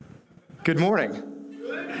Good morning.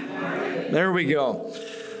 There we go.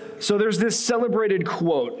 So there's this celebrated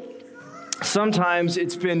quote. Sometimes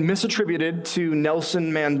it's been misattributed to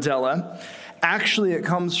Nelson Mandela. Actually, it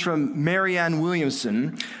comes from Marianne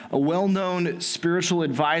Williamson, a well-known spiritual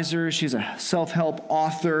advisor. She's a self-help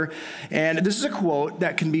author. And this is a quote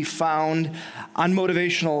that can be found on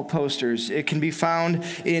motivational posters. It can be found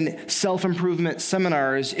in self-improvement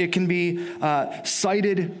seminars. It can be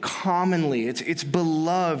cited commonly. It's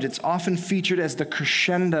beloved. It's often featured as the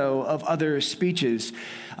crescendo of other speeches.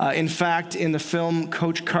 In fact, in the film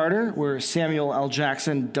Coach Carter, where Samuel L.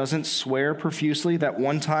 Jackson doesn't swear profusely that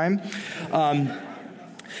one time,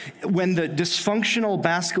 when the dysfunctional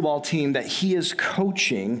basketball team that he is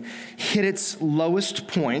coaching hit its lowest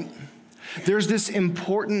point, there's this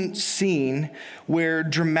important scene where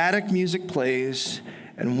dramatic music plays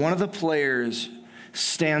and one of the players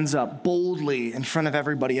stands up boldly in front of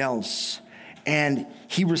everybody else and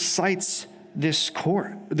he recites this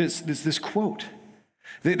quote.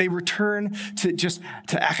 They return to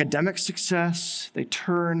academic success. They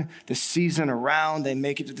turn the season around. They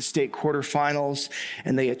make it to the state quarterfinals,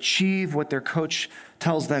 and they achieve what their coach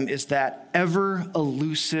tells them is that ever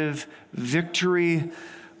elusive victory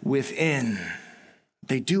within.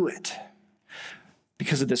 They do it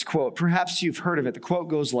because of this quote. Perhaps you've heard of it. The quote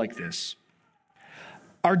goes like this: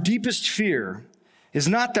 "Our deepest fear is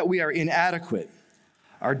not that we are inadequate.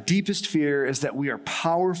 Our deepest fear is that we are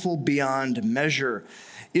powerful beyond measure.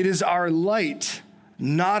 It is our light,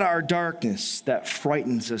 not our darkness, that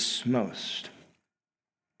frightens us most."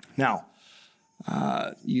 Now,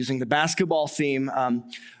 using the basketball theme,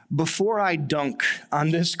 before I dunk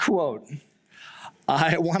on this quote,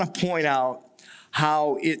 I want to point out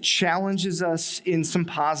how it challenges us in some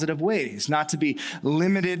positive ways, not to be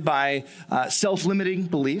limited by self-limiting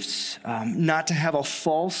beliefs, not to have a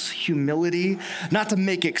false humility, not to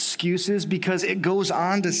make excuses, because it goes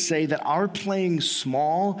on to say that our playing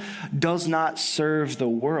small does not serve the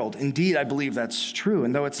world. Indeed, I believe that's true.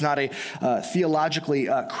 And though it's not a theologically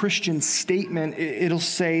Christian statement, it'll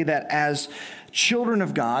say that as children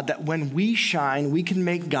of God, that when we shine, we can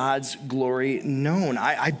make God's glory known.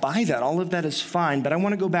 I buy that. All of that is fine, but I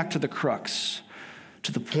want to go back to the crux,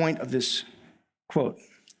 to the point of this quote.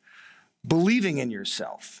 Believing in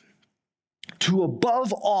yourself, to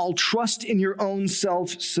above all trust in your own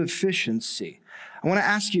self-sufficiency. I want to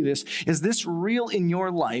ask you this: is this real in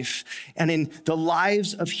your life and in the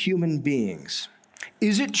lives of human beings?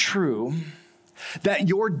 Is it true that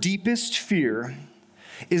your deepest fear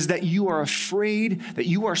is that you are afraid that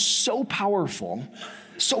you are so powerful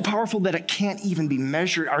that it can't even be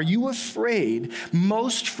measured? Are you afraid,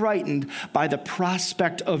 most frightened by the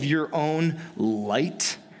prospect of your own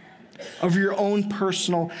light, of your own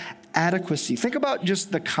personal adequacy? Think about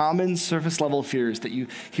just the common surface level fears that you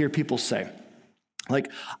hear people say.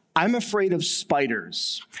 Like, I'm afraid of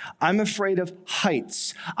spiders. I'm afraid of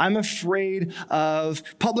heights. I'm afraid of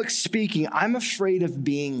public speaking. I'm afraid of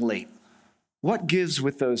being late. What gives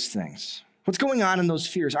with those things? What's going on in those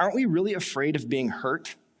fears? Aren't we really afraid of being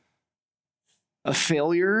hurt, of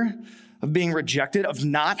failure, of being rejected, of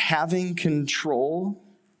not having control?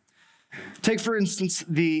 Take, for instance,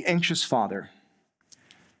 the anxious father.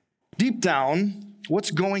 Deep down,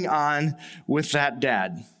 what's going on with that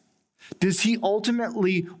dad? Does he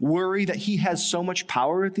ultimately worry that he has so much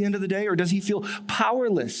power at the end of the day, or does he feel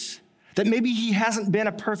powerless? That maybe he hasn't been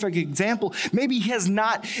a perfect example. Maybe he has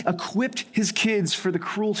not equipped his kids for the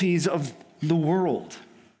cruelties of the world.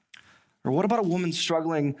 Or what about a woman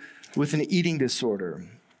struggling with an eating disorder?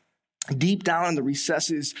 Deep down in the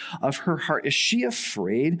recesses of her heart, is she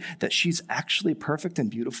afraid that she's actually perfect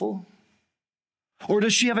and beautiful? Or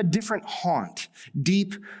does she have a different haunt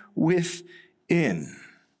deep within?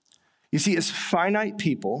 You see, as finite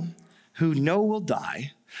people who know will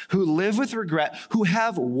die, who live with regret, who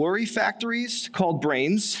have worry factories called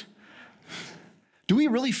brains, do we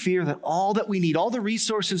really fear that all that we need, all the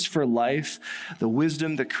resources for life, the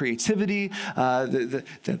wisdom, the creativity,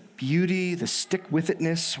 the beauty, the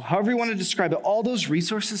stick-with-itness, however you want to describe it, all those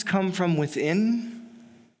resources come from within?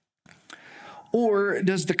 Or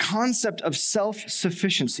does the concept of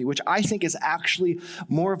self-sufficiency, which I think is actually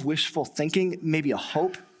more of wishful thinking, maybe a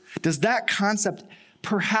hope, does that concept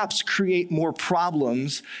perhaps create more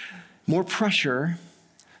problems, more pressure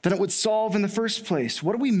than it would solve in the first place?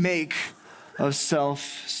 What do we make of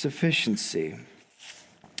self-sufficiency?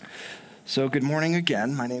 So good morning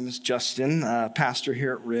again. My name is Justin, pastor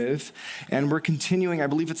here at Riv, and we're continuing, I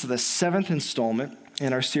believe it's the 7th installment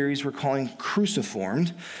in our series we're calling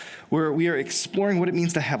Cruciformed, where we are exploring what it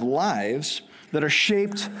means to have lives that are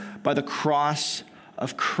shaped by the cross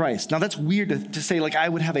of Christ. Now that's weird to say, like I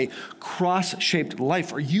would have a cross-shaped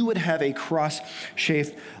life, or you would have a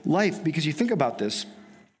cross-shaped life, because you think about this,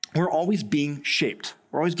 we're always being shaped.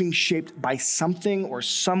 We're always being shaped by something or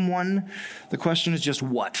someone. The question is just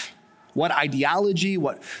what? What ideology,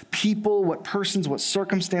 what people, what persons, what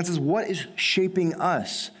circumstances, what is shaping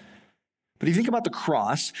us? But if you think about the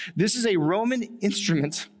cross, this is a Roman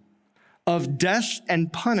instrument of death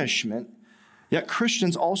and punishment, yet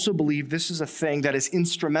Christians also believe this is a thing that is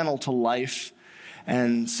instrumental to life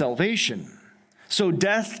and salvation. So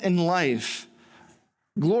death and life,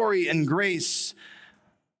 glory and grace,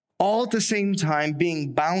 all at the same time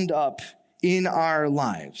being bound up in our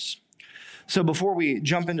lives. So before we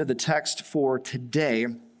jump into the text for today,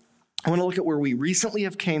 I want to look at where we recently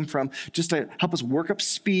have came from, just to help us work up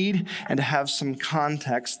speed and to have some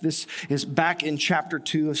context. This is back in chapter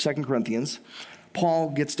 2 of 2 Corinthians. Paul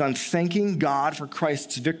gets done thanking God for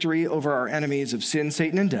Christ's victory over our enemies of sin,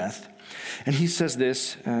 Satan, and death. And he says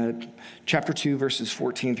this, chapter 2, verses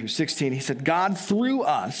 14 through 16. He said, God through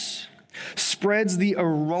us spreads the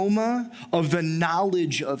aroma of the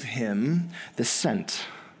knowledge of him, the scent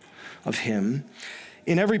of him,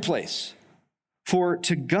 in every place. For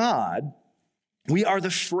to God, we are the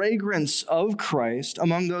fragrance of Christ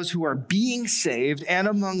among those who are being saved and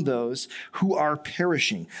among those who are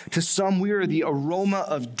perishing. To some, we are the aroma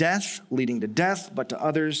of death leading to death, but to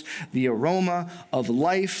others, the aroma of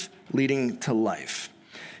life leading to life.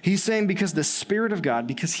 He's saying because the Spirit of God,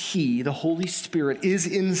 because He, the Holy Spirit, is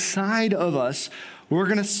inside of us, we're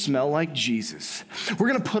going to smell like Jesus. We're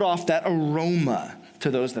going to put off that aroma to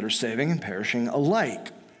those that are saving and perishing alike.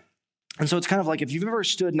 And so it's kind of like if you've ever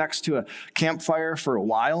stood next to a campfire for a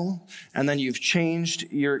while and then you've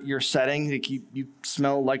changed your setting, you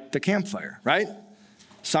smell like the campfire, right?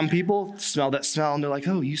 Some people smell that smell and they're like,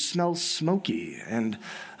 oh, you smell smoky and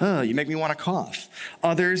you make me want to cough.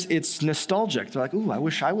 Others, it's nostalgic. They're like, ooh, I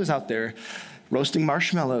wish I was out there roasting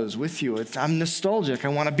marshmallows with you. I'm nostalgic. I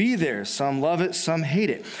want to be there. Some love it, some hate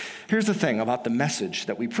it. Here's the thing about the message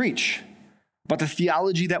that we preach, about the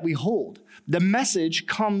theology that we hold. The message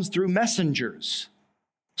comes through messengers.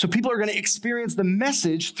 So people are going to experience the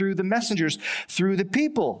message through the messengers, through the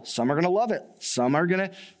people. Some are going to love it. Some are going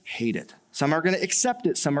to hate it. Some are going to accept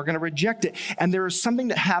it. Some are going to reject it. And there is something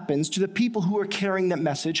that happens to the people who are carrying that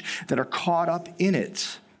message that are caught up in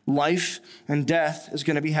it. Life and death is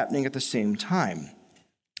going to be happening at the same time.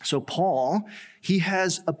 So Paul, he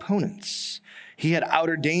has opponents. He had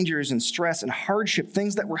outer dangers and stress and hardship,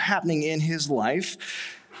 things that were happening in his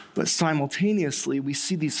life. But simultaneously, we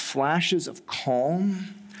see these flashes of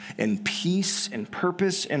calm and peace and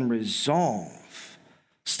purpose and resolve.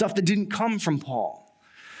 Stuff that didn't come from Paul.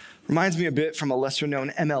 Reminds me a bit from a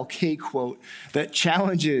lesser-known MLK quote that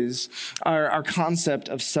challenges our concept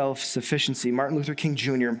of self-sufficiency. Martin Luther King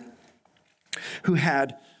Jr., who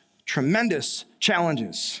had tremendous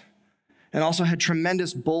challenges and also had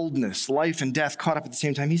tremendous boldness, life and death caught up at the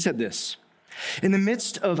same time. He said this, in the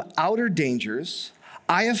midst of outer dangers,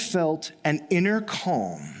 I have felt an inner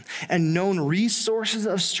calm and known resources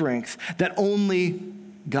of strength that only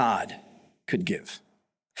God could give.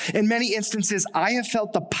 In many instances, I have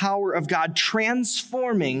felt the power of God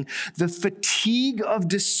transforming the fatigue of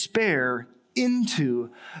despair into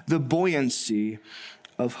the buoyancy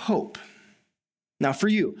of hope. Now for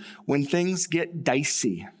you, when things get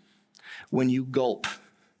dicey, when you gulp,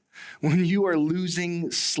 when you are losing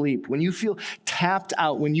sleep, when you feel tapped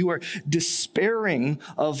out, when you are despairing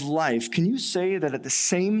of life, can you say that at the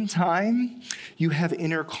same time you have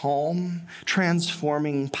inner calm,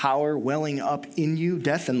 transforming power welling up in you,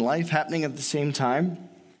 death and life happening at the same time?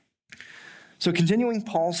 So continuing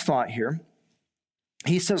Paul's thought here,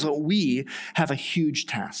 he says that we have a huge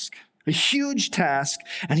task,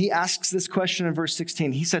 and he asks this question in verse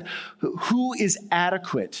 16. He said, who is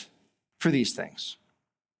adequate for these things?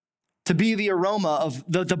 To be the aroma of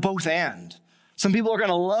the both and. Some people are going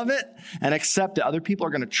to love it and accept it. Other people are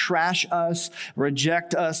going to trash us,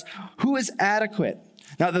 reject us. Who is adequate?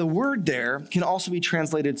 Now, the word there can also be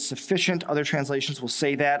translated sufficient. Other translations will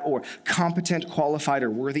say that, or competent, qualified, or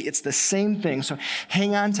worthy. It's the same thing. So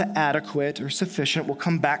hang on to adequate or sufficient. We'll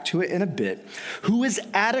come back to it in a bit. Who is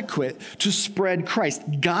adequate to spread Christ?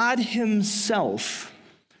 God himself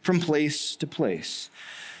from place to place.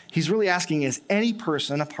 He's really asking, is any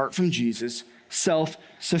person apart from Jesus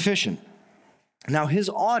self-sufficient? Now, his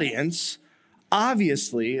audience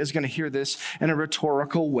obviously is going to hear this in a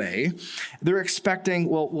rhetorical way. They're expecting,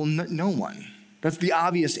 well, no one. That's the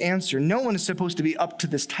obvious answer. No one is supposed to be up to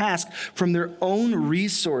this task from their own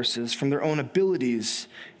resources, from their own abilities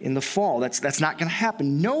in the fall. That's not going to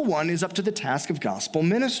happen. No one is up to the task of gospel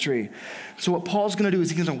ministry. So what Paul's going to do is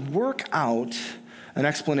he's going to work out an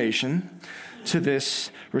explanation to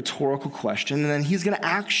this rhetorical question, and then he's going to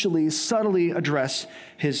actually subtly address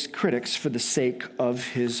his critics for the sake of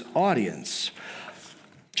his audience.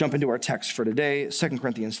 Jump into our text for today, 2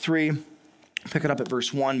 Corinthians 3. Pick it up at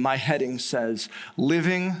verse 1. My heading says,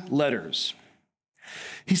 Living Letters.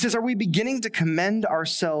 He says, are we beginning to commend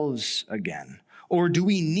ourselves again? Or do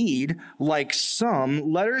we need, like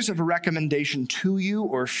some, letters of recommendation to you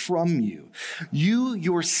or from you? You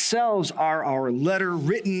yourselves are our letter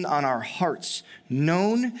written on our hearts,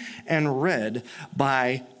 known and read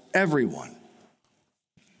by everyone.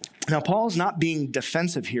 Now, Paul's not being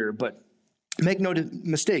defensive here, but make no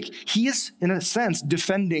mistake, he is, in a sense,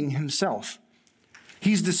 defending himself.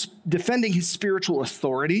 He's defending his spiritual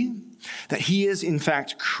authority, that he is, in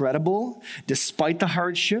fact, credible despite the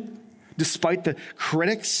hardship, despite the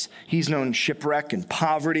critics. He's known shipwreck and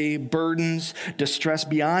poverty, burdens, distress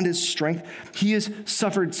beyond his strength. He has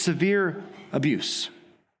suffered severe abuse.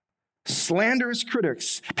 Slanderous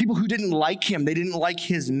critics, people who didn't like him, they didn't like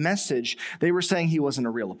his message. They were saying he wasn't a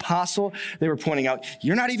real apostle. They were pointing out,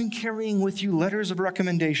 you're not even carrying with you letters of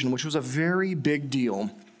recommendation, which was a very big deal.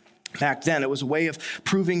 Back then, it was a way of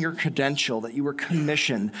proving your credential, that you were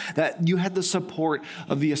commissioned, that you had the support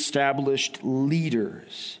of the established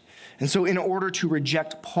leaders. And so in order to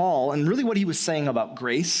reject Paul, and really what he was saying about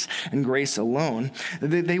grace and grace alone,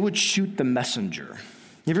 they would shoot the messenger.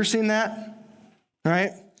 You ever seen that? All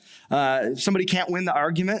right? Somebody can't win the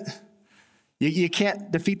argument. You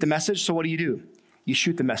can't defeat the message, so what do? You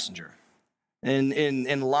shoot the messenger. And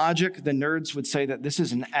in logic, the nerds would say that this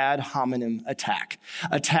is an ad hominem attack.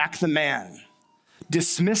 Attack the man.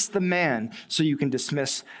 Dismiss the man so you can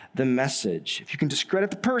dismiss the message. If you can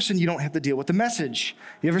discredit the person, you don't have to deal with the message.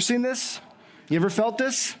 You ever seen this? You ever felt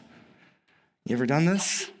this? You ever done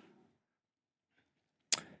this?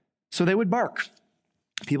 So they would bark.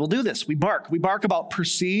 People do this. We bark. We bark about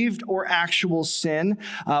perceived or actual sin.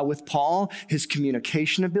 With Paul, his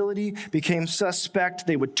communication ability became suspect.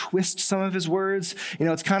 They would twist some of his words.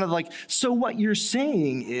 It's kind of like, so what you're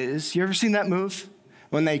saying is, you ever seen that move?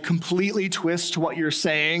 When they completely twist what you're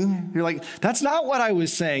saying, you're like, that's not what I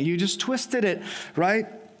was saying. You just twisted it, right?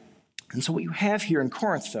 And so what you have here in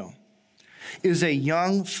Corinth, though, is a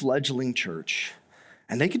young fledgling church,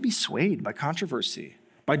 and they could be swayed by controversy,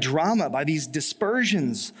 by drama, by these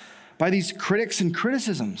dispersions, by these critics and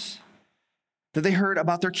criticisms that they heard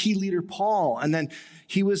about their key leader, Paul, and then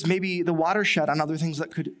he was maybe the watershed on other things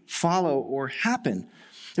that could follow or happen.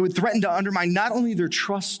 It would threaten to undermine not only their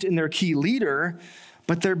trust in their key leader,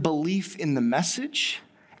 but their belief in the message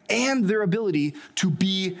and their ability to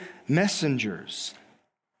be messengers.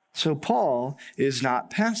 So Paul is not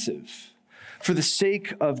passive. For the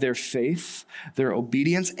sake of their faith, their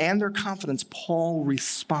obedience, and their confidence, Paul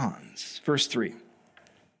responds. Verse 3.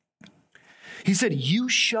 He said, you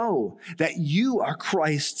show that you are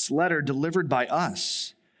Christ's letter delivered by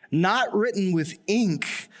us, not written with ink,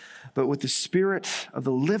 but with the Spirit of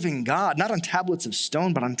the living God, not on tablets of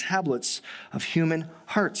stone, but on tablets of human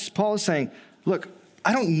hearts. Paul is saying, look,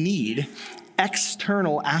 I don't need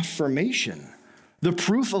external affirmation. The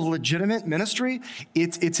proof of legitimate ministry,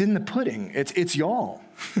 it's in the pudding. It's y'all.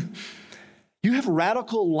 You have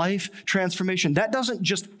radical life transformation. That doesn't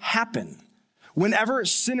just happen. Whenever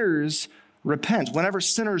sinners repent, whenever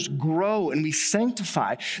sinners grow and we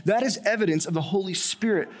sanctify, that is evidence of the Holy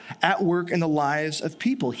Spirit at work in the lives of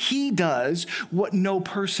people. He does what no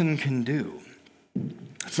person can do.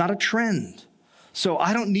 It's not a trend. So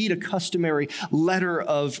I don't need a customary letter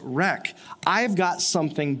of rec. I've got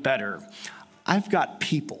something better. I've got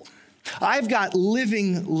people. I've got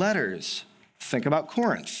living letters. Think about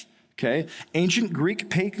Corinth, okay? Ancient Greek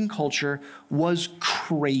pagan culture was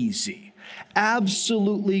crazy.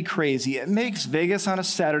 Absolutely crazy. It makes Vegas on a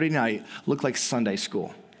Saturday night look like Sunday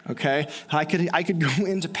school, okay? I could go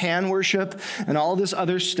into pan worship and all this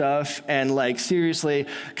other stuff, and seriously,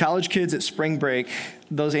 college kids at spring break,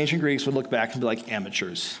 those ancient Greeks would look back and be like,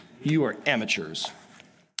 amateurs. You are amateurs.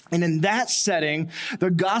 And in that setting,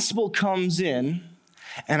 the gospel comes in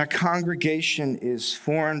and a congregation is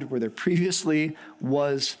formed where there previously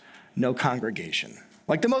was no congregation.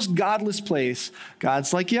 Like the most godless place,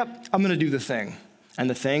 God's like, yep, I'm going to do the thing. And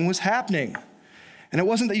the thing was happening. And it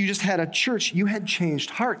wasn't that you just had a church, you had changed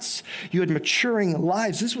hearts. You had maturing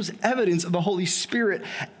lives. This was evidence of the Holy Spirit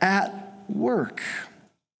at work.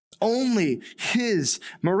 Only his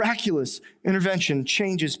miraculous intervention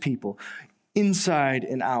changes people. inside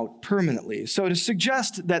and out permanently. So to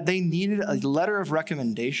suggest that they needed a letter of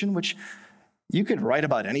recommendation, which you could write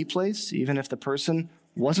about any place, even if the person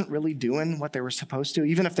wasn't really doing what they were supposed to,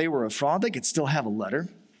 even if they were a fraud, they could still have a letter.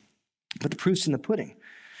 But the proof's in the pudding.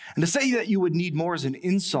 And to say that you would need more is an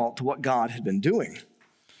insult to what God had been doing.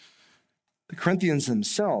 The Corinthians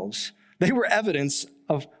themselves, they were evidence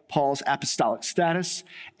of Paul's apostolic status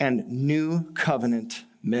and new covenant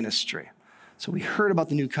ministry. So we heard about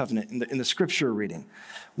the new covenant in the scripture reading.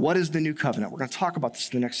 What is the new covenant? We're going to talk about this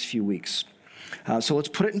in the next few weeks. So let's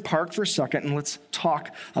put it in park for a second and let's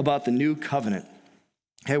talk about the new covenant.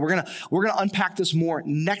 Okay, we're gonna unpack this more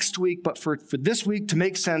next week, but for this week, to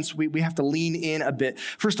make sense, we have to lean in a bit.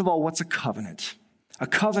 First of all, what's a covenant? A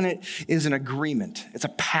covenant is an agreement. It's a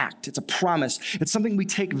pact. It's a promise. It's something we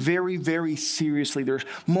take very, very seriously. There's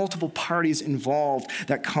multiple parties involved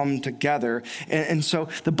that come together. And so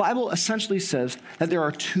the Bible essentially says that there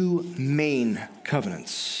are two main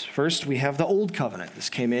covenants. First, we have the Old Covenant. This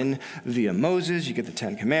came in via Moses. You get the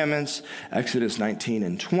Ten Commandments, Exodus 19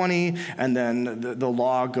 and 20, and then the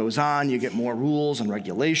law goes on. You get more rules and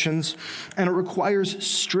regulations, and it requires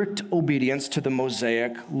strict obedience to the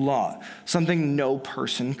Mosaic law, something no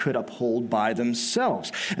person could uphold by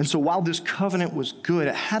themselves. And so while this covenant was good,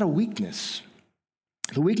 it had a weakness.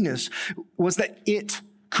 The weakness was that it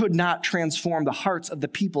could not transform the hearts of the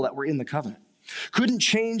people that were in the covenant, couldn't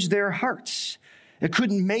change their hearts. It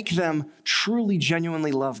couldn't make them truly,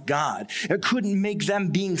 genuinely love God. It couldn't make them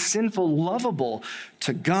being sinful lovable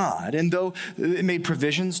to God. And though it made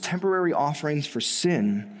provisions, temporary offerings for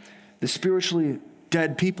sin, the spiritually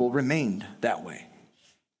dead people remained that way.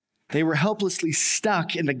 They were helplessly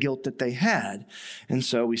stuck in the guilt that they had. And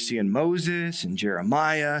so we see in Moses and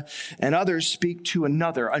Jeremiah and others speak to a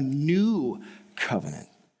new covenant,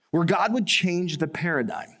 where God would change the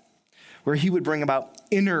paradigm, where he would bring about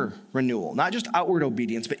inner renewal, not just outward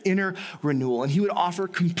obedience, but inner renewal. And he would offer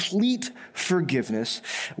complete forgiveness.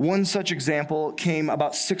 One such example came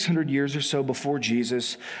about 600 years or so before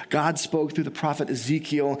Jesus. God spoke through the prophet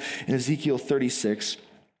Ezekiel in Ezekiel 36.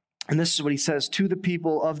 And this is what he says to the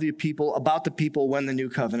people, of the people, about the people when the new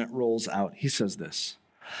covenant rolls out. He says this: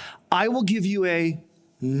 I will give you a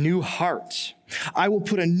new heart. I will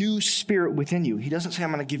put a new spirit within you. He doesn't say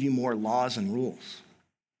I'm going to give you more laws and rules.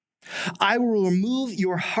 I will remove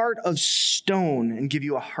your heart of stone and give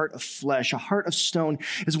you a heart of flesh. A heart of stone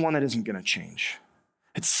is one that isn't going to change.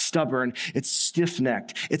 It's stubborn. It's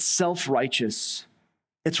stiff-necked. It's self-righteous.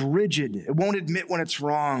 It's rigid. It won't admit when it's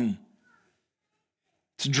wrong.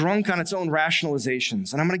 It's drunk on its own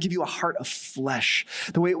rationalizations. And I'm going to give you a heart of flesh,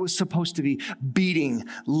 the way it was supposed to be, beating,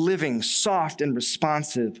 living, soft and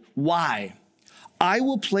responsive. Why? I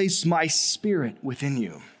will place my spirit within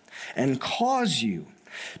you and cause you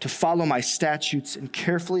to follow my statutes and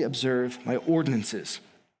carefully observe my ordinances.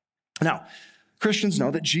 Now, Christians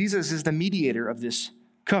know that Jesus is the mediator of this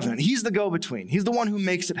covenant. He's the go-between. He's the one who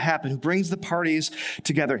makes it happen, who brings the parties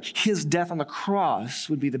together. His death on the cross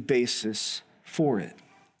would be the basis for it.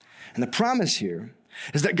 And the promise here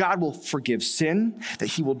is that God will forgive sin, that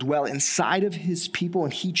he will dwell inside of his people,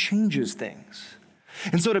 and he changes things.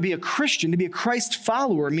 And so to be a Christian, to be a Christ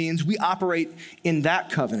follower, means we operate in that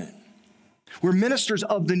covenant. We're ministers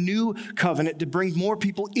of the new covenant to bring more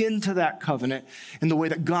people into that covenant in the way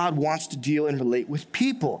that God wants to deal and relate with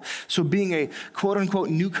people. So being a quote-unquote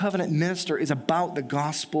new covenant minister is about the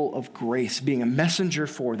gospel of grace, being a messenger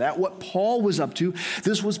for that. What Paul was up to,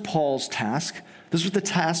 this was Paul's task. This was the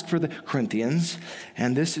task for the Corinthians,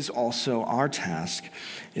 and this is also our task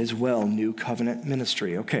as well, new covenant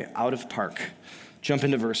ministry. Okay, out of park. Jump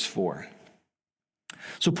into verse 4.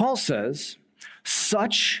 So Paul says,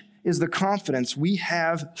 such is the confidence we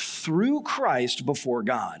have through Christ before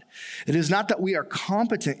God. It is not that we are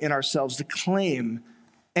competent in ourselves to claim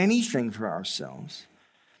anything for ourselves,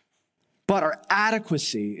 but our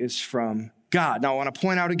adequacy is from God. Now, I want to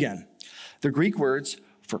point out again, the Greek words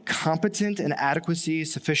for competent and adequacy,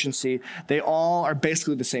 sufficiency, they all are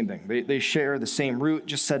basically the same thing. They share the same root,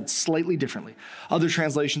 just said slightly differently. Other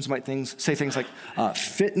translations might say things like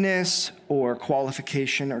fitness or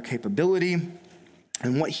qualification or capability.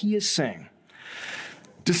 And what he is saying,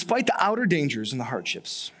 despite the outer dangers and the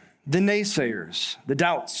hardships, the naysayers, the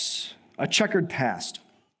doubts, a checkered past,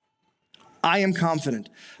 I am confident.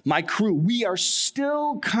 My crew, we are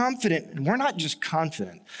still confident. And we're not just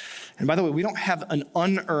confident. And by the way, we don't have an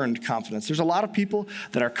unearned confidence. There's a lot of people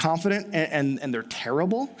that are confident and they're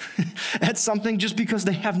terrible at something just because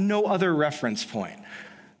they have no other reference point.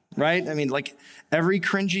 right? I mean, like every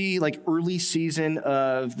cringy, like early season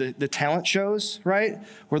of the talent shows, right?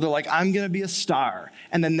 Where they're like, I'm going to be a star.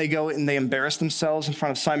 And then they go and they embarrass themselves in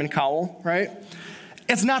front of Simon Cowell, right?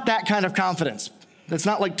 It's not that kind of confidence. It's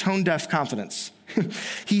not like tone deaf confidence.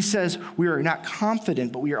 He says we are not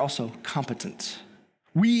confident, but we are also competent.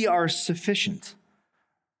 We are sufficient.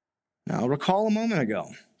 Now, recall a moment ago,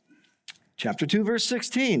 chapter 2, verse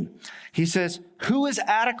 16. He says, who is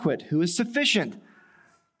adequate? Who is sufficient?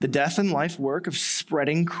 The death and life work of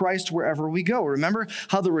spreading Christ wherever we go. Remember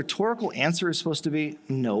how the rhetorical answer is supposed to be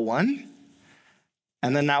no one?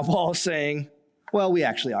 And then now Paul is saying, well, we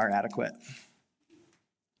actually are adequate.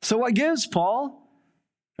 So what gives, Paul?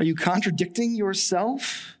 Are you contradicting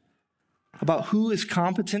yourself about who is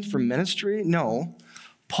competent for ministry? No.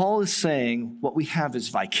 Paul is saying what we have is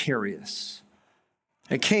vicarious.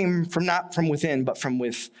 It came from not from within, but from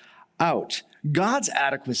without. God's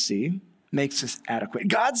adequacy makes us adequate.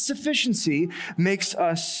 God's sufficiency makes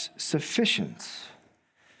us sufficient.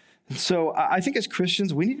 And so I think as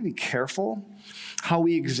Christians, we need to be careful how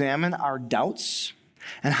we examine our doubts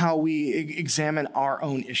and how we examine our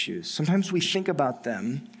own issues. Sometimes we think about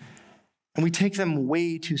them and we take them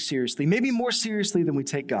way too seriously, maybe more seriously than we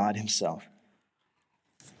take God himself.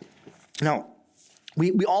 Now,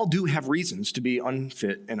 we all do have reasons to be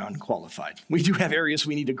unfit and unqualified. We do have areas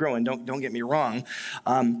we need to grow in, don't get me wrong.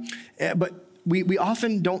 But we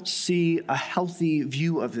often don't see a healthy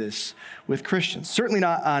view of this with Christians. Certainly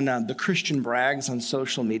not on the Christian brags on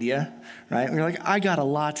social media, right? We're like, I got a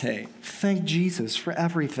latte. Thank Jesus for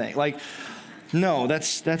everything. Like, no,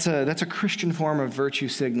 that's a Christian form of virtue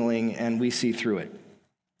signaling, and we see through it.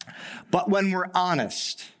 But when we're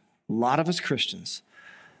honest, a lot of us Christians,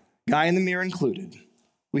 guy in the mirror included,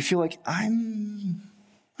 we feel like I'm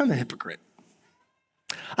a hypocrite.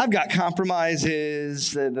 I've got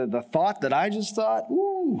compromises, the thought that I just thought,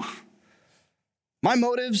 ooh. My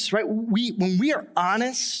motives, right? When we are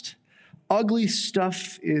honest, ugly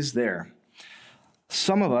stuff is there.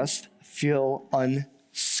 Some of us feel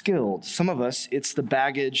unskilled. Some of us, it's the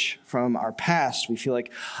baggage from our past. We feel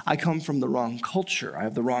like I come from the wrong culture. I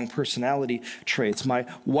have the wrong personality traits. My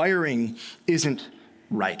wiring isn't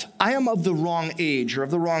right. I am of the wrong age or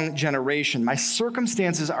of the wrong generation. My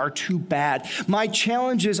circumstances are too bad. My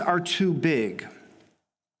challenges are too big.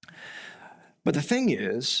 But the thing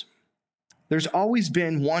is, there's always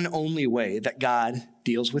been one only way that God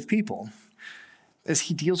deals with people, is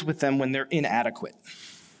he deals with them when they're inadequate.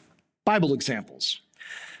 Bible examples.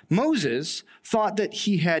 Moses thought that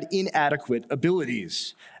he had inadequate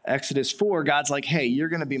abilities. Exodus 4, God's like, hey, you're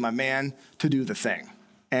going to be my man to do the thing.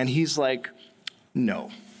 And he's like,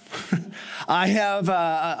 no. I have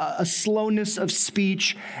a slowness of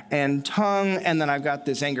speech and tongue, and then I've got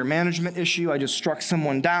this anger management issue. I just struck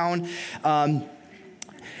someone down.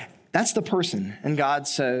 That's the person. And God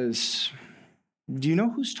says, do you know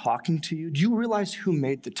who's talking to you? Do you realize who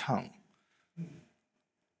made the tongue?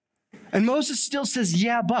 And Moses still says,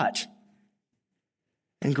 yeah, but.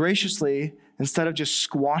 And graciously, instead of just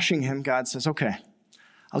squashing him, God says, okay,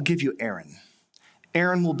 I'll give you Aaron.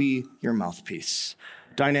 Aaron will be your mouthpiece.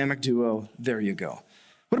 Dynamic duo, there you go.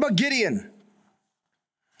 What about Gideon?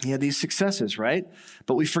 He had these successes, right?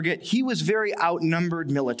 But we forget he was very outnumbered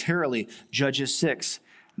militarily. Judges 6,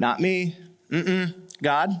 not me,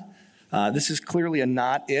 God. This is clearly a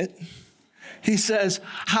not it. He says,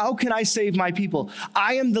 how can I save my people?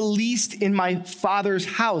 I am the least in my father's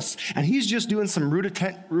house. And he's just doing some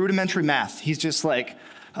rudimentary math. He's just like,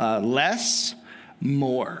 less,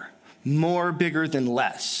 more. More bigger than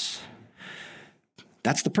less.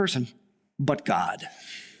 That's the person, but God.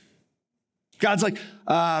 God's like,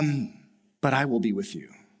 but I will be with you.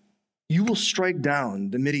 You will strike down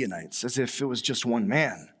the Midianites as if it was just one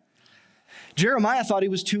man. Jeremiah thought he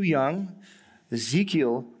was too young.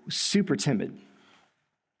 Ezekiel was super timid.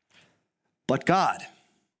 But God.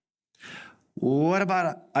 What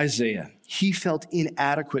about Isaiah? He felt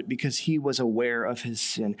inadequate because he was aware of his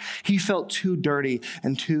sin. He felt too dirty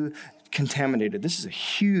and too contaminated. This is a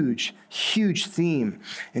huge, huge theme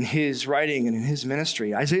in his writing and in his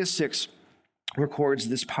ministry. Isaiah 6 records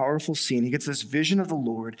this powerful scene. He gets this vision of the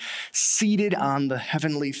Lord seated on the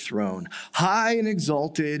heavenly throne, high and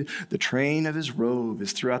exalted. The train of his robe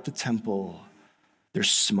is throughout the temple.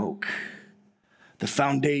 There's smoke. The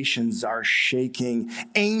foundations are shaking.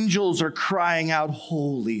 Angels are crying out,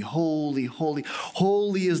 holy, holy, holy,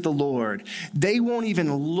 holy is the Lord. They won't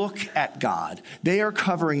even look at God. They are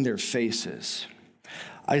covering their faces.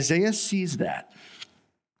 Isaiah sees that.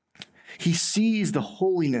 He sees the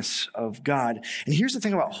holiness of God. And here's the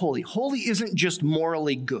thing about holy. Holy isn't just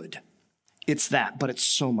morally good. It's that, but it's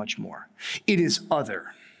so much more. It is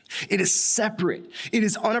other. It is separate. It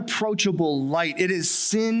is unapproachable light. It is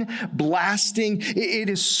sin blasting. It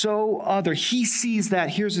is so other. He sees that.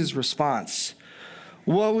 Here's his response.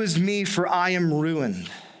 Woe is me, for I am ruined.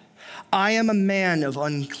 I am a man of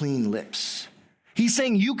unclean lips. He's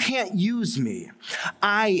saying, you can't use me.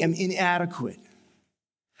 I am inadequate.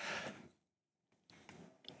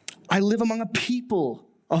 I live among a people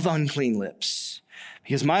of unclean lips.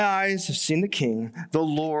 Because my eyes have seen the King, the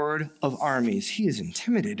Lord of armies. He is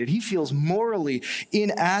intimidated. He feels morally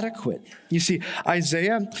inadequate. You see,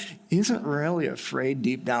 Isaiah isn't really afraid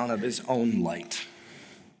deep down of his own light,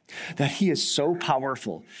 that he is so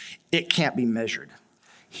powerful, it can't be measured.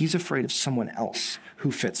 He's afraid of someone else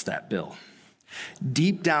who fits that bill.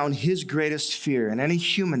 Deep down, his greatest fear, and any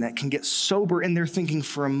human that can get sober in their thinking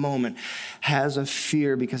for a moment has a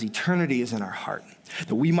fear because eternity is in our heart,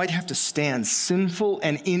 that we might have to stand sinful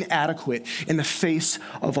and inadequate in the face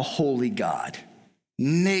of a holy God,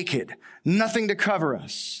 naked, nothing to cover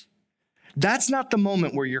us. That's not the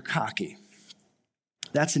moment where you're cocky.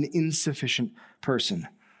 That's an insufficient person.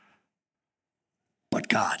 But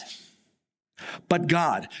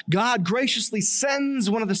God graciously sends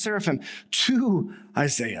one of the seraphim to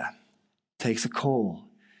Isaiah, takes a coal.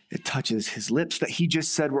 It touches his lips that he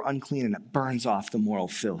just said were unclean, and it burns off the moral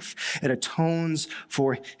filth. It atones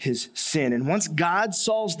for his sin. And once God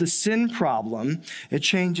solves the sin problem, it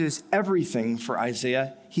changes everything for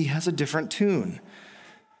Isaiah. He has a different tune.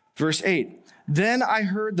 Verse 8, then I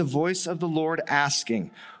heard the voice of the Lord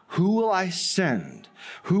asking, who will I send?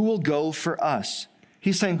 Who will go for us?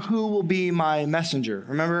 He's saying, who will be my messenger?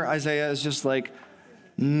 Remember, Isaiah is just like,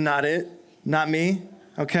 not it, not me,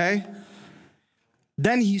 okay?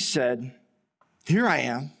 Then he said, here I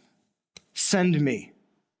am, send me.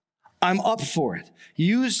 I'm up for it.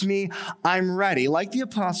 Use me, I'm ready. Like the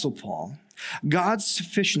Apostle Paul, God's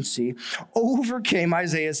sufficiency overcame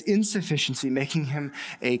Isaiah's insufficiency, making him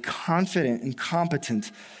a confident and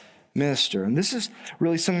competent minister. And this is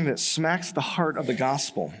really something that smacks the heart of the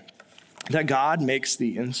gospel, that God makes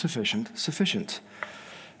the insufficient sufficient.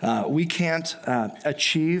 We can't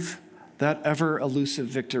achieve that ever elusive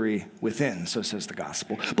victory within, so says the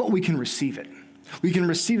gospel, but we can receive it. We can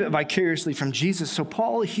receive it vicariously from Jesus. So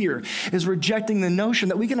Paul here is rejecting the notion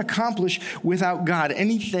that we can accomplish without God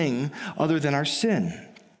anything other than our sin.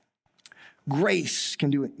 Grace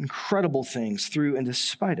can do incredible things through and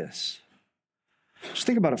despite us. Just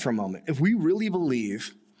think about it for a moment. If we really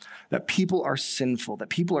believe that people are sinful, that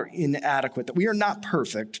people are inadequate, that we are not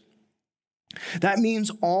perfect, that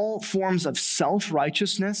means all forms of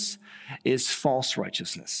self-righteousness is false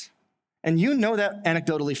righteousness. And you know that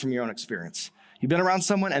anecdotally from your own experience. You've been around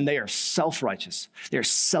someone and they are self-righteous. They're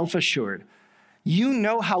self-assured. You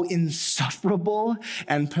know how insufferable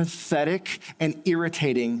and pathetic and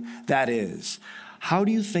irritating that is. How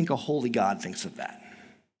do you think a holy God thinks of that?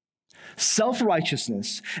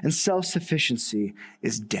 Self-righteousness and self-sufficiency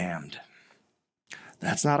is damned.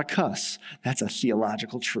 That's not a cuss. That's a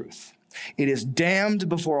theological truth. It is damned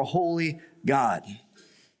before a holy God.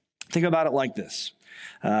 Think about it like this,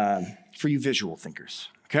 for you visual thinkers,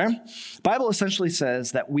 okay? The Bible essentially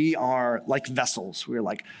says that we are like vessels. We're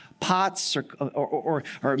like pots or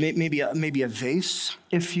maybe a vase,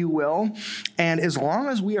 if you will. And as long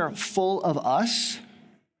as we are full of us,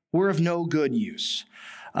 we're of no good use.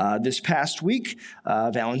 This past week,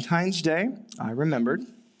 Valentine's Day, I remembered,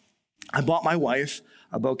 I bought my wife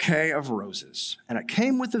a bouquet of roses, and it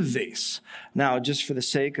came with a vase. Now, just for the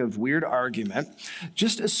sake of weird argument,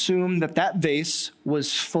 just assume that that vase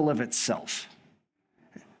was full of itself.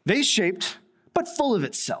 Vase-shaped, but full of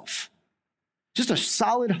itself. Just a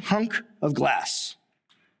solid hunk of glass.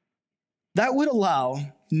 That would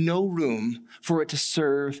allow no room for it to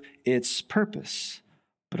serve its purpose.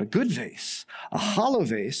 But a good vase, a hollow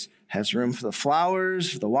vase, has room for the flowers,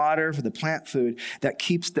 for the water, for the plant food that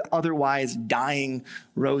keeps the otherwise dying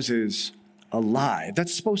roses alive.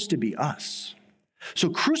 That's supposed to be us. So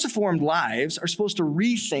cruciformed lives are supposed to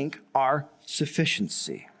rethink our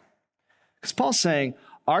sufficiency. Because Paul's saying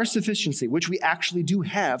our sufficiency, which we actually do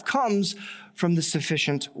have, comes from the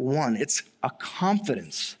sufficient one. It's a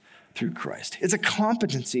confidence through Christ. It's a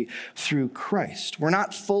competency through Christ. We're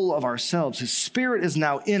not full of ourselves. His Spirit is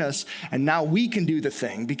now in us, and now we can do the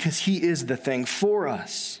thing because he is the thing for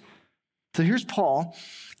us. So here's Paul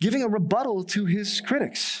giving a rebuttal to his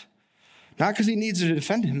critics, not because he needs to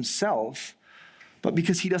defend himself, but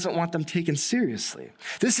because he doesn't want them taken seriously.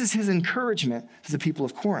 This is his encouragement to the people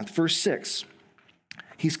of Corinth. Verse 6,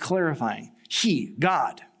 he's clarifying. He,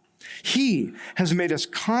 God, he has made us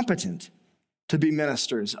competent to be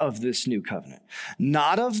ministers of this new covenant.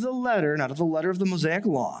 Not of the letter of the Mosaic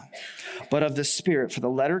law, but of the Spirit. For the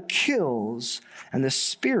letter kills and the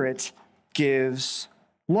Spirit gives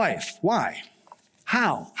life. Why?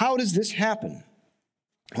 How? How does this happen?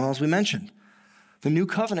 Well, as we mentioned, the new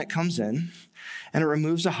covenant comes in and it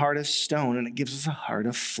removes a heart of stone and it gives us a heart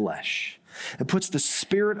of flesh. It puts the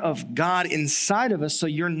Spirit of God inside of us so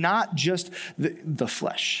you're not just the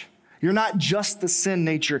flesh. You're not just the sin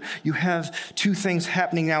nature. You have two things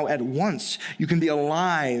happening now at once. You can be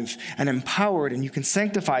alive and empowered, and you can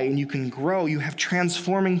sanctify and you can grow. You have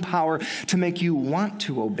transforming power to make you want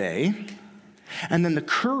to obey. And then the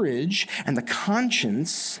courage and the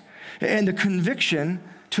conscience and the conviction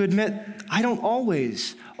to admit, I don't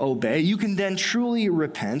always obey. You can then truly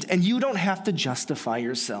repent, and you don't have to justify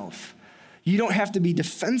yourself. You don't have to be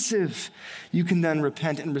defensive. You can then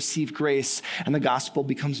repent and receive grace, and the gospel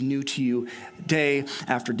becomes new to you day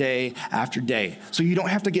after day after day. So you don't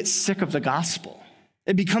have to get sick of the gospel.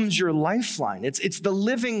 It becomes your lifeline. It's the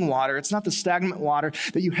living water. It's not the stagnant water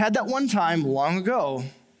that you had that one time long ago.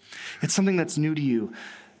 It's something that's new to you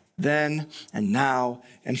then and now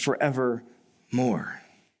and forevermore.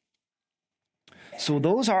 So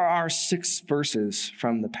those are our 6 verses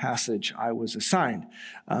from the passage I was assigned.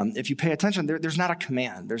 If you pay attention, there's not a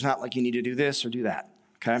command. There's not like you need to do this or do that,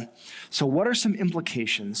 okay? So what are some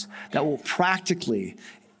implications that will practically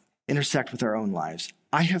intersect with our own lives?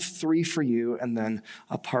 I have 3 for you and then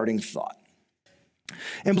a parting thought.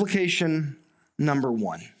 Implication number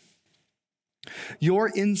 1. Your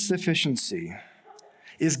insufficiency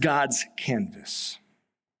is God's canvas.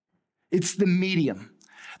 It's the medium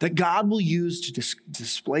that God will use to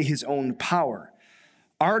display his own power.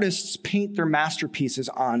 Artists paint their masterpieces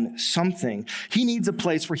on something. He needs a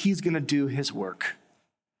place where he's going to do his work.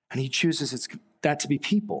 And he chooses that to be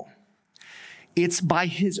people. It's by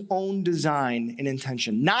his own design and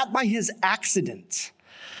intention, not by his accident,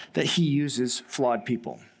 that he uses flawed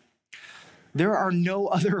people. There are no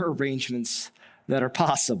other arrangements that are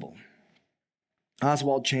possible.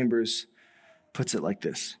 Oswald Chambers puts it like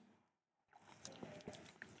this.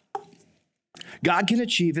 God can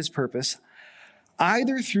achieve his purpose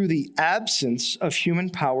either through the absence of human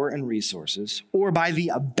power and resources or by the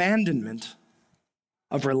abandonment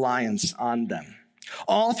of reliance on them.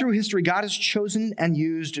 All through history, God has chosen and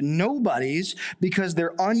used nobodies because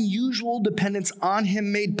their unusual dependence on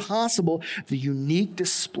him made possible the unique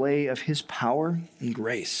display of his power and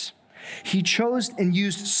grace. He chose and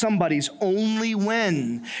used somebodies only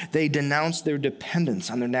when they denounced their dependence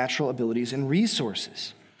on their natural abilities and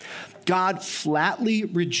resources. God flatly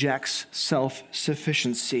rejects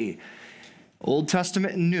self-sufficiency. Old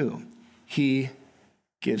Testament and New, he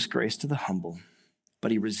gives grace to the humble, but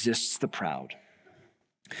he resists the proud.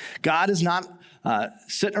 God is not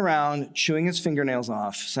sitting around chewing his fingernails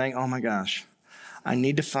off saying, oh my gosh, I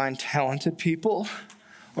need to find talented people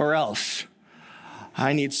or else.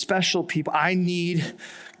 I need special people. I need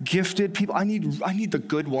gifted people. I need the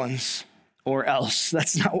good ones or else.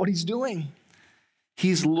 That's not what he's doing.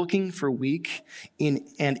 He's looking for weak and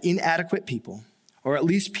inadequate people, or at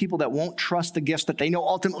least people that won't trust the gifts that they know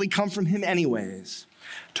ultimately come from him anyways,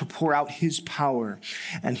 to pour out his power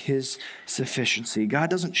and his sufficiency. God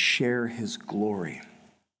doesn't share his glory.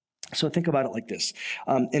 So think about it like this.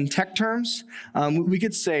 In tech terms, we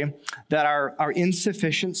could say that our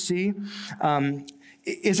insufficiency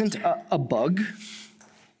isn't a bug,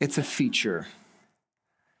 it's a feature.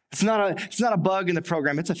 It's not a bug in the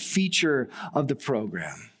program, it's a feature of the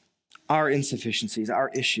program. Our insufficiencies, our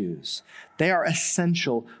issues, they are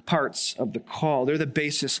essential parts of the call. They're the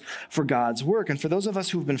basis for God's work. And for those of us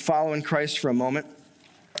who've been following Christ for a moment,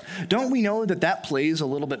 don't we know that plays a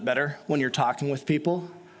little bit better when you're talking with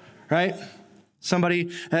people, right?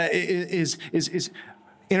 Somebody is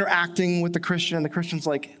interacting with the Christian, and the Christian's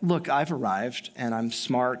like, look, I've arrived, and I'm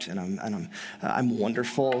smart, and I'm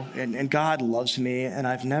wonderful, and God loves me, and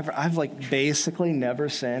I've basically never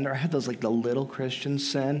sinned, or I had those the little Christian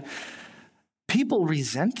sin. People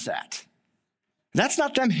resent that. That's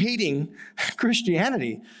not them hating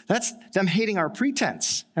Christianity. That's them hating our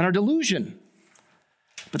pretense and our delusion.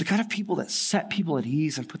 But the kind of people that set people at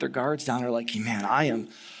ease and put their guards down are like, man, I am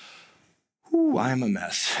a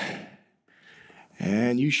mess.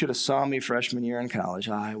 And you should have saw me freshman year in college.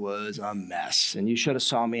 I was a mess. And you should have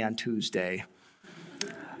saw me on Tuesday.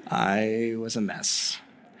 I was a mess.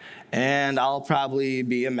 And I'll probably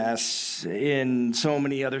be a mess in so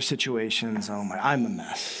many other situations. I'm a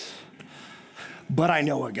mess. But I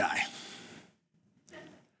know a guy.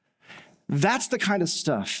 That's the kind of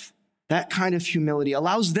stuff, that kind of humility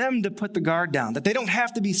allows them to put the guard down, that they don't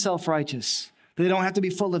have to be self-righteous. They don't have to be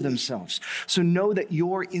full of themselves. So know that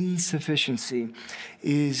your insufficiency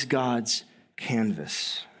is God's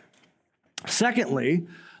canvas. Secondly,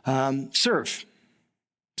 serve.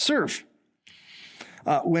 Serve.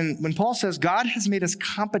 When Paul says God has made us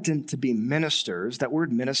competent to be ministers, that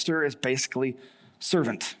word minister is basically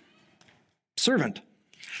servant. Servant.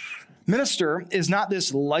 Minister is not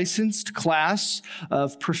this licensed class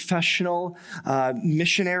of professional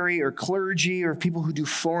missionary or clergy or people who do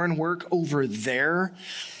foreign work over there.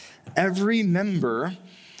 Every member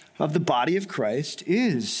of the body of Christ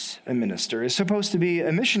is a minister, is supposed to be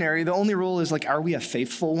a missionary. The only rule is are we a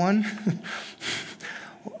faithful one?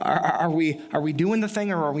 Are we doing the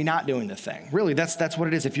thing or are we not doing the thing? Really, that's what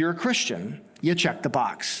it is. If you're a Christian, you check the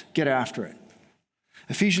box. Get after it.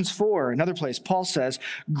 Ephesians 4, another place, Paul says,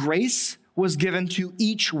 grace was given to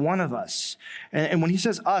each one of us. And when he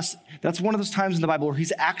says us, that's one of those times in the Bible where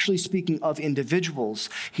he's actually speaking of individuals.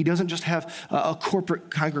 He doesn't just have a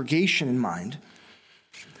corporate congregation in mind.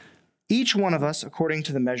 Each one of us according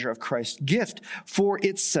to the measure of Christ's gift. For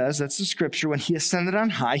it says, that's the scripture, when he ascended on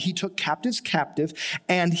high, he took captives captive,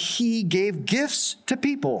 and he gave gifts to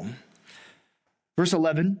people. Verse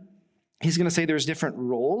 11, he's going to say there's different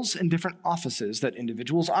roles and different offices that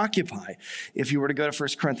individuals occupy. If you were to go to 1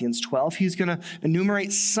 Corinthians 12, he's going to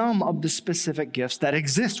enumerate some of the specific gifts that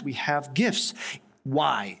exist. We have gifts.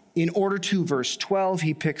 Why? In order to, verse 12,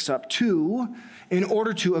 he picks up 2, in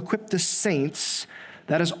order to equip the saints.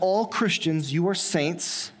 That is all Christians. You are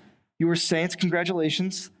saints. You are saints.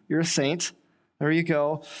 Congratulations. You're a saint. There you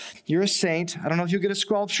go. You're a saint. I don't know if you'll get a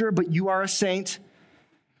sculpture, but you are a saint.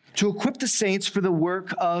 To equip the saints for the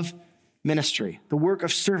work of ministry, the work of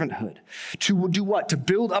servanthood. To do what? To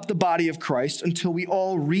build up the body of Christ until we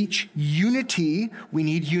all reach unity. We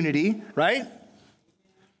need unity, right?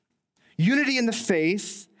 Unity in the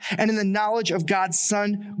faith and in the knowledge of God's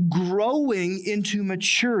Son, growing into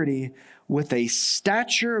maturity with a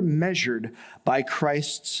stature measured by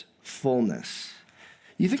Christ's fullness.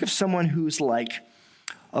 You think of someone who's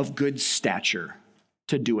of good stature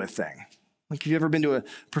to do a thing. Have you ever been to a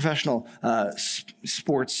professional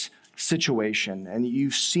sports situation and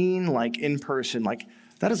you've seen in person,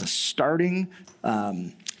 that is a starting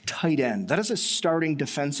tight end. That is a starting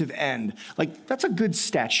defensive end. That's a good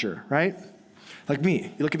stature, right? Like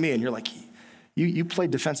me. You look at me and you're you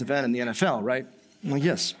played defensive end in the NFL, right? I'm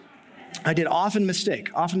yes. I did often mistake.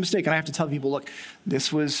 And I have to tell people, look,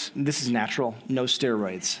 this is natural, no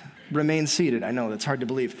steroids. Remain seated. I know that's hard to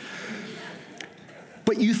believe.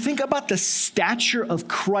 But you think about the stature of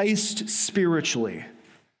Christ spiritually,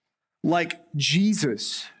 like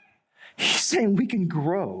Jesus. He's saying we can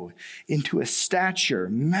grow into a stature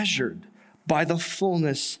measured by the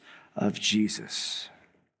fullness of Jesus.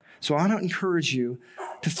 So I want to encourage you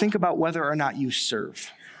to think about whether or not you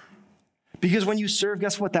serve. Because when you serve,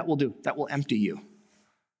 guess what that will do? That will empty you.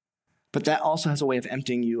 But that also has a way of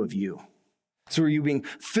emptying you of you. So are you being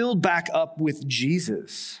filled back up with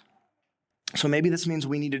Jesus? So maybe this means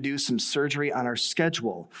we need to do some surgery on our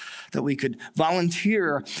schedule, that we could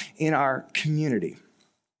volunteer in our community,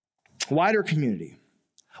 wider community.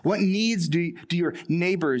 What needs do your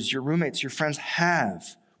neighbors, your roommates, your friends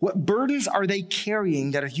have? What burdens are they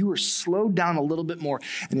carrying that if you were slowed down a little bit more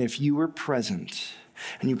and if you were present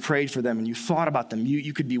and you prayed for them and you thought about them,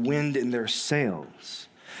 you could be wind in their sails.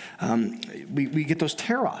 We get those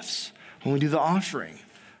tear-offs when we do the offering.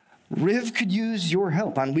 Riv could use your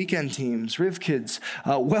help on weekend teams, Riv Kids,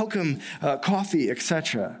 welcome coffee,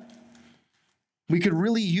 etc. We could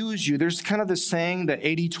really use you. There's kind of this saying, the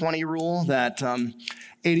 80-20 rule, that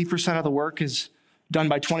 80% of the work is done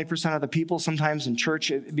by 20% of the people. Sometimes in church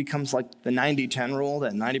it becomes like the 90-10 rule,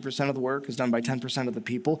 that 90% of the work is done by 10% of the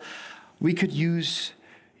people. We could use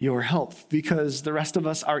your help because the rest of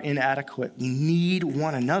us are inadequate. We need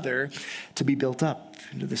one another to be built up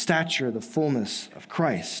into the stature, the fullness of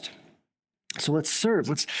Christ. So let's serve.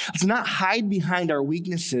 Let's not hide behind our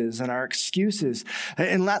weaknesses and our excuses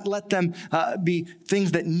and let them be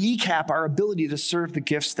things that kneecap our ability to serve the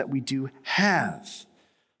gifts that we do have.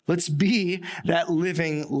 Let's be that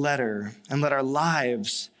living letter and let our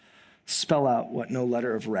lives spell out what no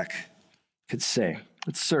letter of rec could say.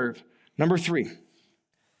 Let's serve. Number 3,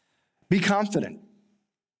 be confident.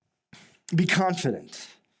 Be confident.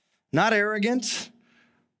 Not arrogant,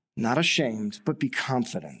 not ashamed, but be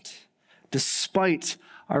confident. Despite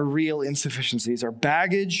our real insufficiencies, our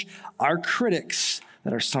baggage, our critics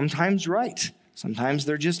that are sometimes right, sometimes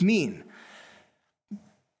they're just mean.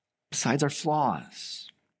 Besides our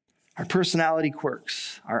flaws, our personality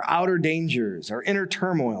quirks, our outer dangers, our inner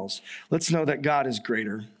turmoils, let's know that God is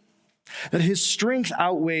greater. that his strength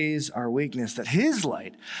outweighs our weakness, that his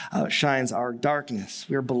light outshines our darkness.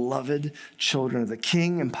 We are beloved children of the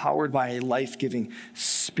King, empowered by a life-giving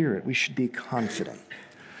Spirit. We should be confident.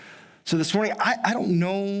 So this morning, I don't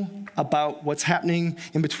know about what's happening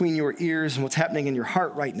in between your ears and what's happening in your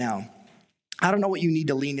heart right now. I don't know what you need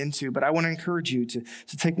to lean into, but I want to encourage you to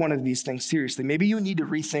take one of these things seriously. Maybe you need to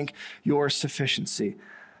rethink your sufficiency.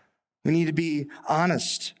 We need to be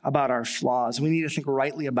honest about our flaws. We need to think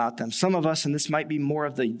rightly about them. Some of us, and this might be more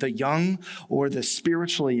of the young or the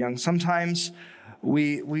spiritually young, sometimes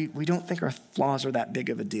we don't think our flaws are that big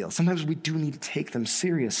of a deal. Sometimes we do need to take them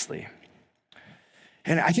seriously.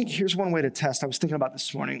 And I think here's one way to test, I was thinking about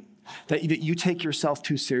this morning, that you take yourself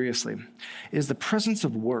too seriously, is the presence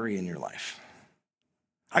of worry in your life.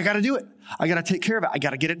 I got to do it. I got to take care of it. I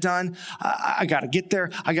got to get it done. I got to get there.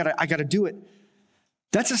 I got to do it.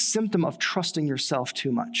 That's a symptom of trusting yourself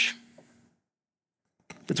too much.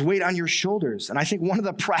 It's weight on your shoulders. And I think one of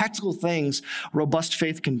the practical things robust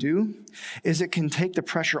faith can do is it can take the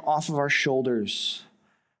pressure off of our shoulders,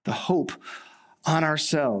 the hope on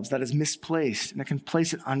ourselves that is misplaced, and it can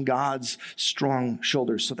place it on God's strong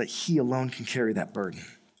shoulders so that he alone can carry that burden.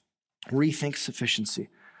 Rethink sufficiency.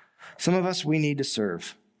 Some of us, we need to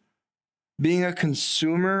serve. Being a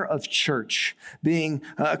consumer of church, being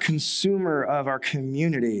a consumer of our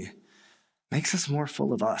community makes us more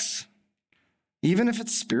full of us. Even if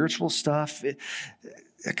it's spiritual stuff, it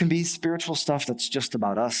can be spiritual stuff that's just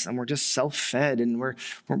about us, and we're just self-fed, and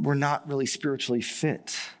we're not really spiritually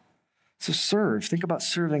fit. So serve. Think about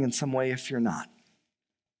serving in some way if you're not.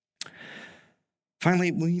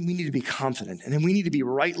 Finally, we need to be confident, and then we need to be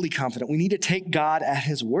rightly confident. We need to take God at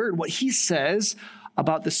his word, what he says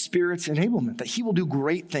about the Spirit's enablement, that he will do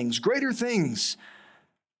great things, greater things.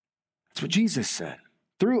 That's what Jesus said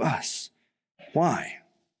through us. Why?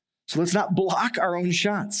 So let's not block our own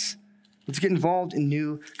shots. Let's get involved in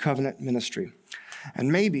new covenant ministry.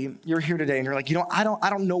 And maybe you're here today and you're like, I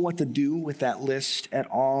don't know what to do with that list at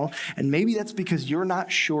all. And maybe that's because you're not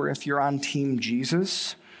sure if you're on Team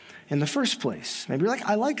Jesus in the first place. Maybe you're like,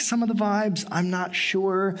 I like some of the vibes. I'm not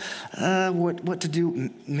sure what to do.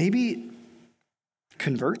 Maybe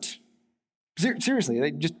convert.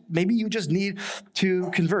 Seriously, maybe you just need to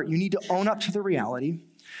convert. You need to own up to the reality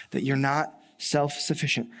that you're not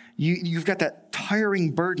self-sufficient. You've got that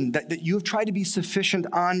tiring burden that you have tried to be sufficient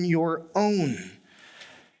on your own.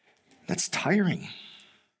 That's tiring.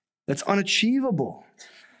 That's unachievable.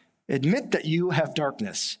 Admit that you have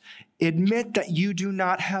darkness. Admit that you do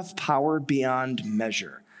not have power beyond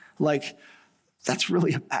measure. That's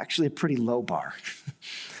really actually a pretty low bar.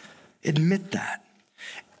 Admit that.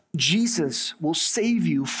 Jesus will save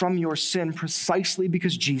you from your sin precisely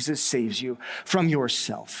because Jesus saves you from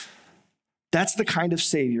yourself. That's the kind of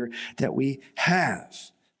Savior that we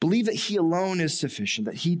have. Believe that he alone is sufficient,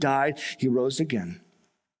 that he died, he rose again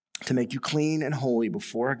to make you clean and holy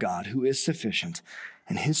before a God who is sufficient.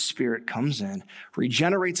 And his Spirit comes in,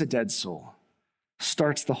 regenerates a dead soul,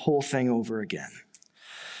 starts the whole thing over again.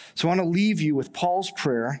 So I want to leave you with Paul's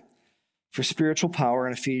prayer for spiritual power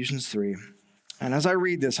in Ephesians 3. And as I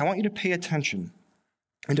read this, I want you to pay attention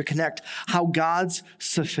and to connect how God's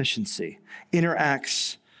sufficiency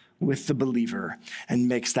interacts with the believer and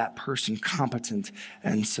makes that person competent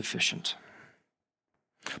and sufficient.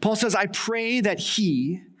 Paul says, I pray that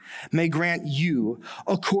he may grant you,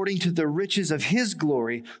 according to the riches of his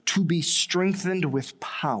glory, to be strengthened with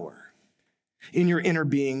power in your inner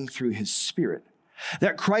being through his Spirit,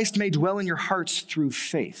 that Christ may dwell in your hearts through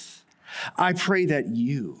faith. I pray that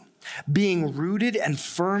you, being rooted and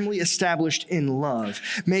firmly established in love,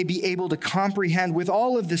 may be able to comprehend with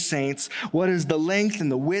all of the saints what is the length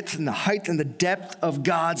and the width and the height and the depth of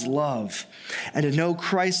God's love, and to know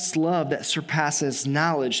Christ's love that surpasses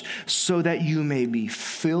knowledge, so that you may be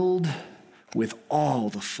filled with all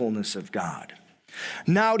the fullness of God.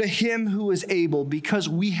 Now to him who is able, because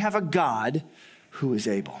we have a God who is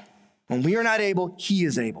able. When we are not able, he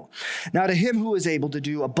is able. Now to him who is able to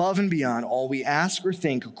do above and beyond all we ask or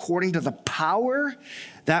think, according to the power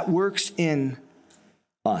that works in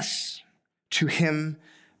us, to him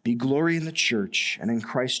be glory in the church and in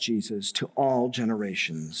Christ Jesus to all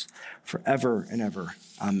generations, forever and ever.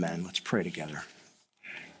 Amen. Let's pray together.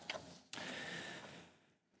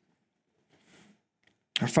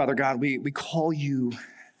 Our Father God, we call you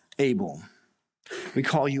able. We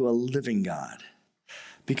call you a living God,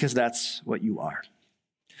 because that's what you are.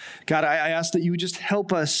 God, I ask that you would just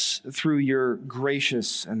help us through your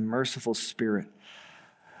gracious and merciful Spirit,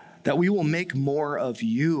 that we will make more of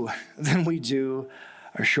you than we do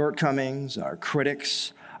our shortcomings, our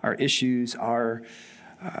critics, our issues, our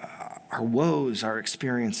our woes, our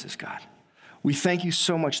experiences, God. We thank you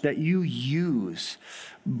so much that you use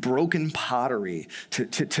broken pottery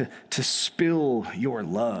to spill your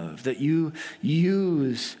love, that you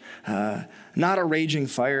use not a raging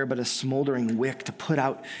fire, but a smoldering wick to put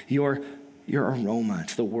out your aroma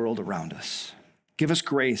to the world around us. Give us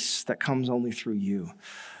grace that comes only through you.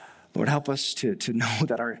 Lord, help us to know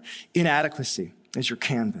that our inadequacy is your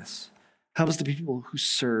canvas. Help us to be people who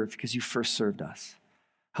serve because you first served us.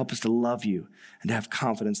 Help us to love you and to have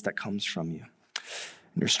confidence that comes from you.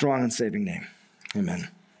 In your strong and saving name, amen.